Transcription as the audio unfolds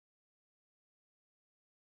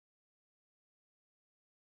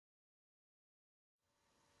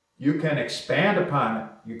You can expand upon it.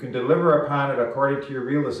 You can deliver upon it according to your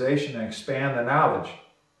realization and expand the knowledge.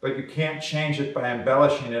 But you can't change it by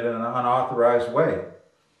embellishing it in an unauthorized way.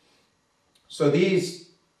 So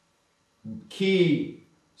these key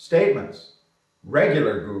statements,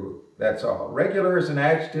 regular guru, that's all. Regular is an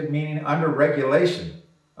adjective meaning under regulation.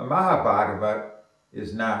 A Mahabhagavat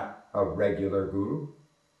is not a regular guru.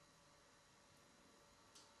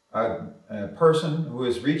 A person who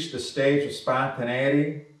has reached the stage of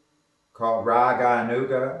spontaneity, called Raga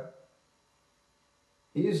Anuga,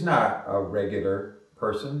 he's not a regular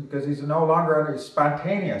person because he's no longer under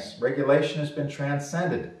spontaneous. Regulation has been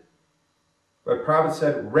transcended. But Prabhupada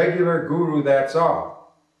said, regular guru, that's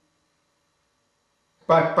all.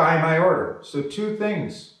 But by my order. So two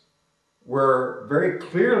things were very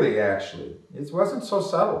clearly, actually, it wasn't so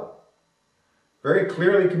subtle, very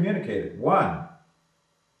clearly communicated. One,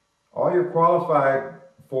 all you're qualified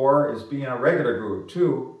for is being a regular guru.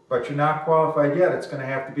 Two, but you're not qualified yet. It's going to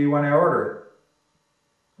have to be when I order it.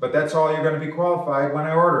 But that's all you're going to be qualified when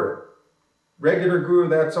I order it. Regular guru,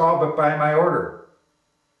 that's all, but by my order.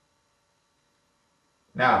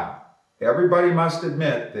 Now, everybody must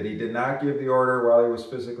admit that he did not give the order while he was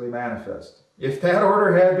physically manifest. If that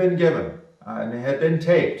order had been given, and had been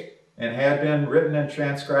taped, and had been written and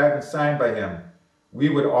transcribed and signed by him, we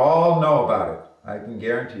would all know about it. I can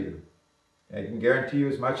guarantee you. I can guarantee you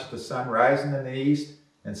as much as the sun rising in the east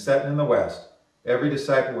and setting in the west. Every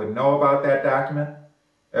disciple would know about that document.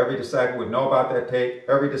 Every disciple would know about that tape.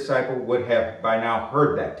 Every disciple would have by now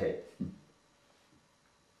heard that tape.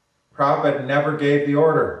 Prabhupada never gave the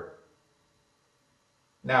order.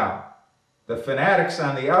 Now, the fanatics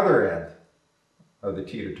on the other end of the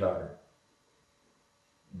teeter-totter,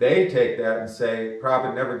 they take that and say,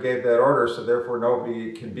 Prabhupada never gave that order, so therefore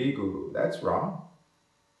nobody can be guru. That's wrong.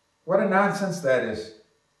 What a nonsense that is.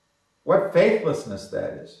 What faithlessness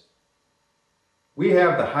that is. We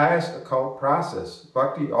have the highest occult process.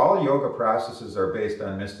 Bhakti, all yoga processes are based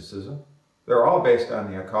on mysticism. They're all based on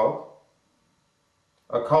the occult.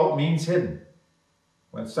 Occult means hidden.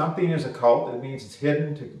 When something is occult, it means it's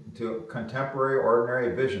hidden to contemporary,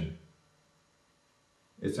 ordinary vision.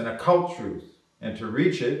 It's an occult truth. And to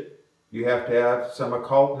reach it, you have to have some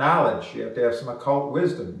occult knowledge. You have to have some occult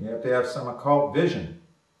wisdom. You have to have some occult vision.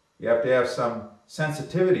 You have to have some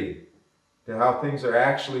sensitivity to how things are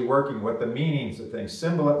actually working, what the meanings of things,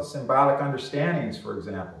 symbolic understandings, for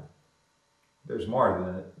example. There's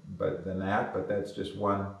more than that, but that's just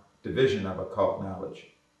one division of occult knowledge.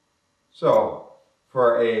 So,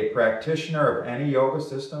 for a practitioner of any yoga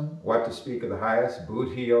system, what to speak of the highest,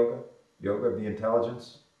 Buddhi yoga, yoga of the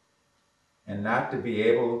intelligence, and not to be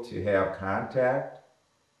able to have contact,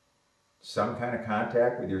 some kind of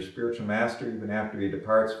contact with your spiritual master even after he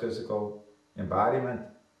departs physical embodiment.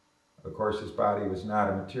 Of course, his body was not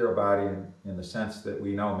a material body in the sense that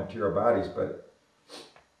we know material bodies, but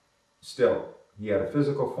still, he had a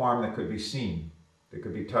physical form that could be seen, that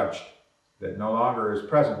could be touched, that no longer is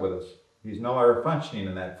present with us. He's no longer functioning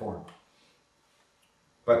in that form.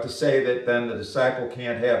 But to say that then the disciple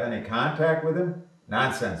can't have any contact with him,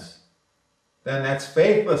 nonsense. Then that's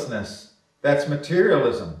faithlessness. That's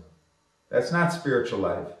materialism. That's not spiritual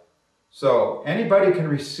life. So anybody can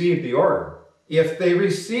receive the order if they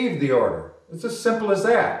receive the order. It's as simple as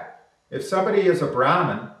that. If somebody is a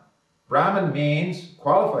Brahmin, Brahmin means,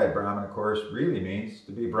 qualified Brahmin of course, really means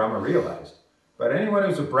to be Brahma realized. But anyone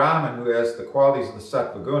who's a Brahmin who has the qualities of the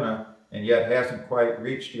Sattva Guna and yet hasn't quite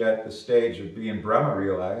reached yet the stage of being Brahma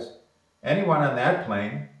realized, anyone on that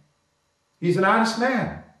plane, he's an honest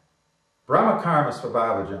man. Brahma karma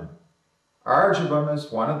svabhavajam. Arjavam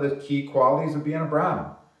is one of the key qualities of being a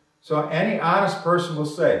Brahmin. So any honest person will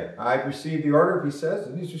say, I've received the order. If he says,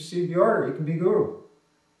 then he's received the order. He can be guru.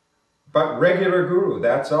 But regular guru,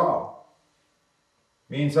 that's all.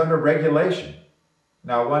 Means under regulation.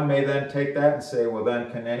 Now one may then take that and say, well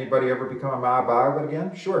then can anybody ever become a Mahabhagavat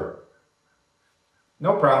again? Sure.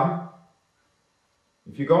 No problem.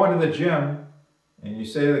 If you go into the gym and you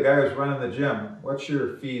say to the guy who's running the gym, what's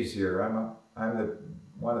your fees here? I'm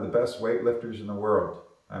one of the best weightlifters in the world.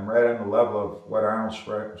 I'm right on the level of what Arnold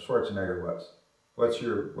Schwarzenegger was. What's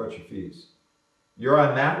your fees? You're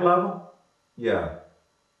on that level? Yeah.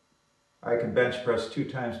 I can bench press 2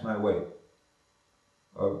 times my weight.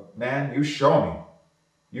 Oh, man, you show me.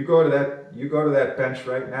 You go to that bench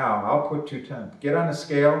right now. I'll put 2 times. Get on the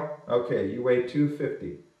scale. Okay, you weigh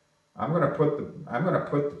 250. I'm gonna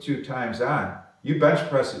put the 2 times on. You bench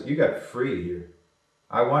press it. You got free here.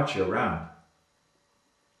 I want you around.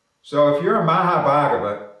 So if you're a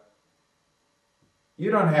Mahabhagavat,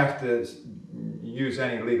 you don't have to use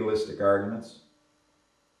any legalistic arguments.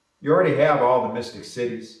 You already have all the mystic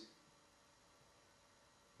cities.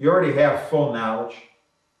 You already have full knowledge.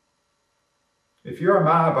 If you're a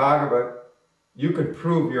Mahabhagavat, you can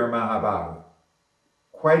prove you're a Mahabhagavat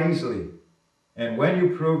quite easily. And when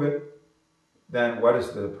you prove it, then what is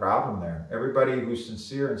the problem there? Everybody who's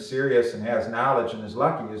sincere and serious and has knowledge and is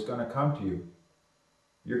lucky is going to come to you.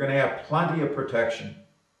 You're going to have plenty of protection.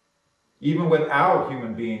 Even without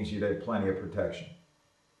human beings, you'd have plenty of protection.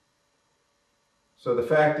 So the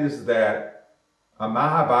fact is that a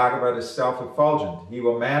Mahabhagavat is self-effulgent. He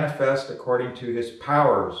will manifest according to his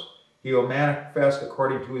powers. He will manifest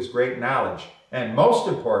according to his great knowledge. And most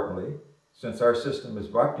importantly, since our system is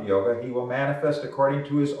Bhakti Yoga, he will manifest according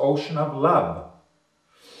to his ocean of love.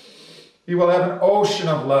 He will have an ocean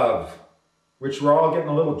of love, which we're all getting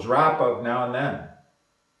a little drop of now and then.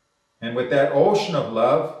 And with that ocean of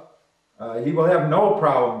love, he will have no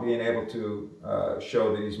problem being able to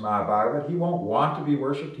show that he's Mahabhagavat. He won't want to be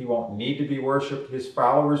worshipped. He won't need to be worshipped. His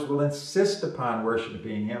followers will insist upon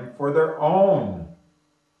worshiping him for their own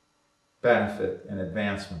benefit and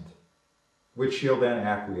advancement, which he'll then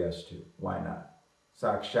acquiesce to. Why not?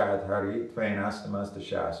 Sakshat Hari Tvainastamasta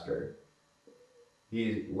Shastra.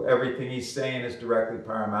 Everything he's saying is directly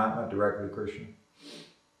Paramatma, directly Krishna.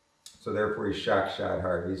 So therefore he's Sakshat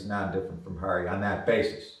Hari. He's non-different from Hari on that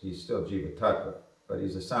basis. He's still Jiva Tattva, but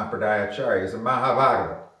he's a Sampradayacharya. He's a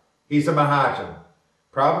Mahabhagavat. He's a Mahajan.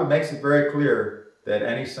 Prabhupada makes it very clear that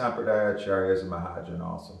any Sampradayacharya is a Mahajan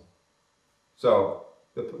also. So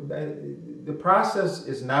the process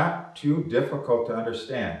is not too difficult to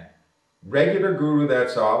understand. Regular guru,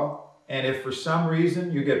 that's all. And if for some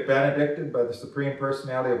reason you get benedicted by the Supreme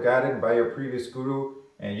Personality of Godhead and by your previous guru,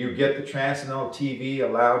 and you get the transcendental TV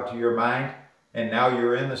allowed to your mind, and now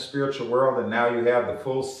you're in the spiritual world, and now you have the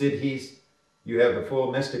full siddhis, you have the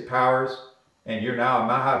full mystic powers, and you're now a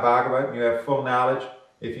Mahabhagavat, and you have full knowledge.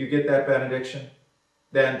 If you get that benediction,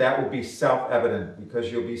 then that will be self-evident,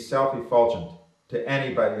 because you'll be self-effulgent to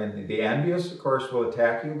anybody. And the envious, of course, will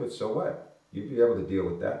attack you, but so what? You'll be able to deal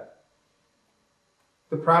with that.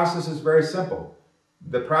 The process is very simple.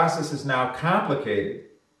 The process is now complicated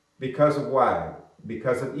because of why?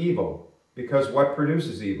 Because of evil. Because what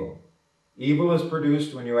produces evil? Evil is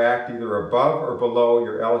produced when you act either above or below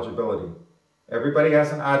your eligibility. Everybody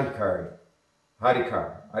has an adhikar.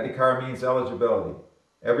 Adhikar. Adhikar means eligibility.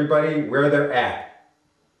 Everybody where they're at.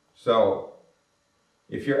 So,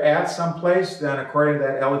 if you're at some place, then according to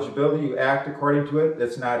that eligibility, you act according to it,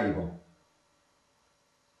 it's not evil.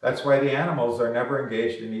 That's why the animals are never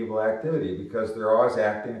engaged in evil activity, because they're always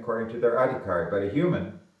acting according to their adhikar. But a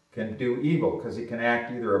human can do evil because he can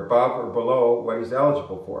act either above or below what he's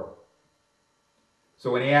eligible for.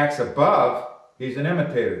 So when he acts above, he's an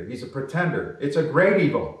imitator, he's a pretender. It's a great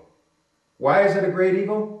evil. Why is it a great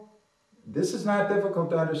evil? This is not difficult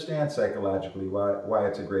to understand psychologically why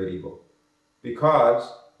it's a great evil.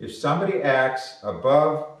 Because if somebody acts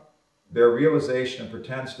above their realization and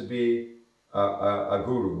pretends to be a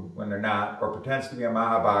guru when they're not, or pretends to be a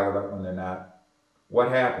Mahabhagavat when they're not, what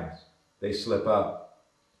happens? They slip up.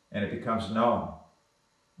 And it becomes known.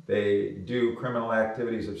 They do criminal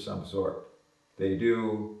activities of some sort. They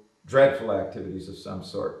do dreadful activities of some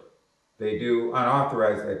sort. They do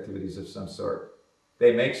unauthorized activities of some sort.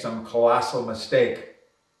 They make some colossal mistake.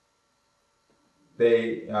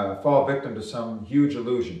 They fall victim to some huge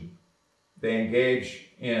illusion. They engage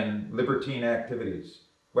in libertine activities,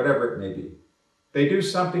 whatever it may be. They do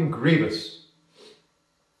something grievous.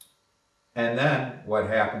 And then what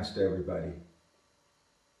happens to everybody?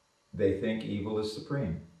 They think evil is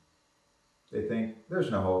supreme. They think there's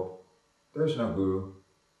no hope. There's no guru.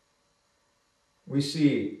 We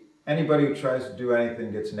see anybody who tries to do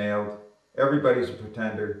anything gets nailed. Everybody's a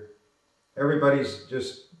pretender. Everybody's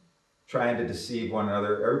just trying to deceive one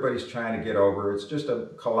another. Everybody's trying to get over. It's just a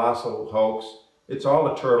colossal hoax. It's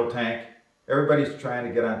all a turtle tank. Everybody's trying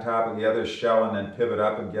to get on top of the other's shell and then pivot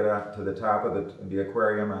up and get up to the top of the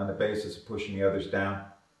aquarium on the basis of pushing the others down.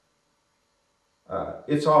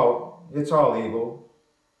 It's all evil.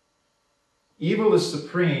 Evil is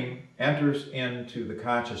supreme, enters into the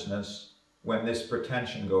consciousness when this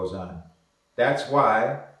pretension goes on. That's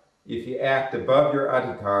why if you act above your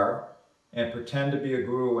adhikar and pretend to be a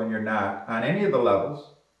guru when you're not, on any of the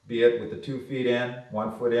levels, be it with the 2 feet in,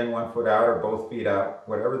 1 foot out, or both feet out,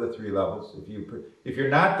 whatever the 3 levels, if you're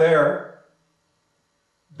not there,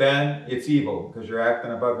 then it's evil because you're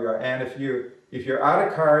acting above your, and if your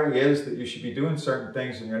adhikar is that you should be doing certain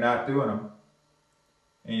things and you're not doing them,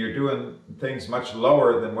 and you're doing things much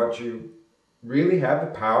lower than what you really have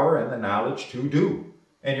the power and the knowledge to do,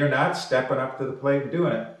 and you're not stepping up to the plate and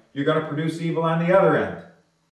doing it, you're going to produce evil on the other end.